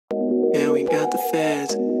got the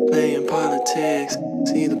feds playing politics.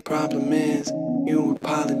 See, the problem is you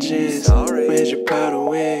apologist. Where's your powder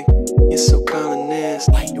wig? You're so colonist.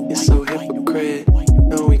 You're so hypocrite.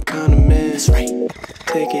 No economist.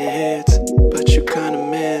 Taking hits, but you kinda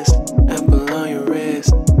missed. Apple on your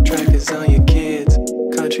wrist, trackers on your kids.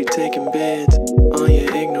 Country taking bids on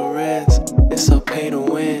your ignorance. It's all pay to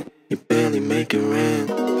win. You're barely making rent.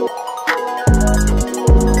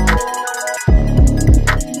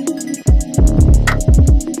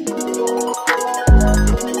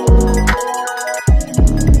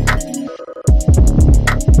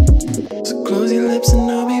 So close your lips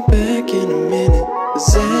and I'll be back in a minute.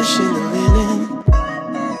 Possession and linen.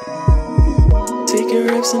 Taking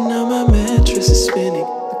rips and now my mattress is spinning.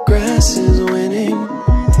 The grass is winning.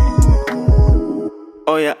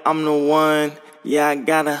 Oh yeah, I'm the one. Yeah, I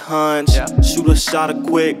got a hunch. Shoot a shot of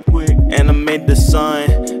quick, and I made the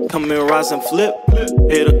sun. Come and rise and flip.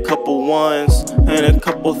 Hit a couple ones and a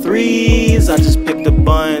couple threes. I just picked a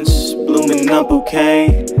bunch, blooming up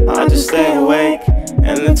bouquet. I just stay awake,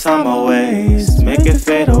 and the time I waste, make it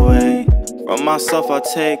fade away. From myself I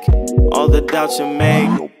take all the doubts you make.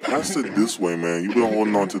 Yo, pass it this way, man. You've been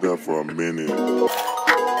holding on to that for a minute.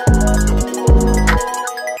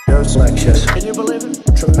 Those Leches. Can you believe it?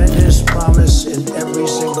 Tremendous promise in every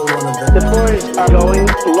single one of them. The boys are going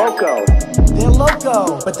loco. They're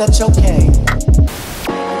loco, but that's okay.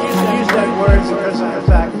 I use that word because of the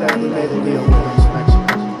fact that we made a deal with these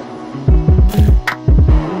Mexicans.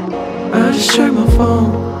 I just check my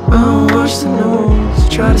phone. I don't watch the news.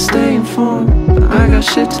 Try to stay informed, but I got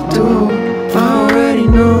shit to do. I already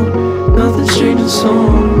know nothing's changing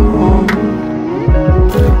soon.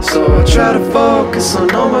 So I try to focus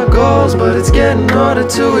on all my goals, but it's getting harder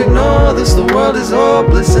to ignore this. The world is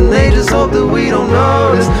hopeless and they just hope that we don't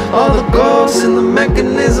notice. All the ghosts in the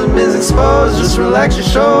mechanism is exposed. Just relax your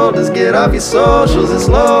shoulders, get off your socials, it's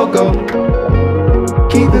Loco.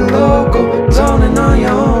 Keep it local, zoning on your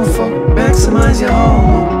own folk, maximize your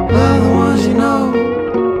home. Love the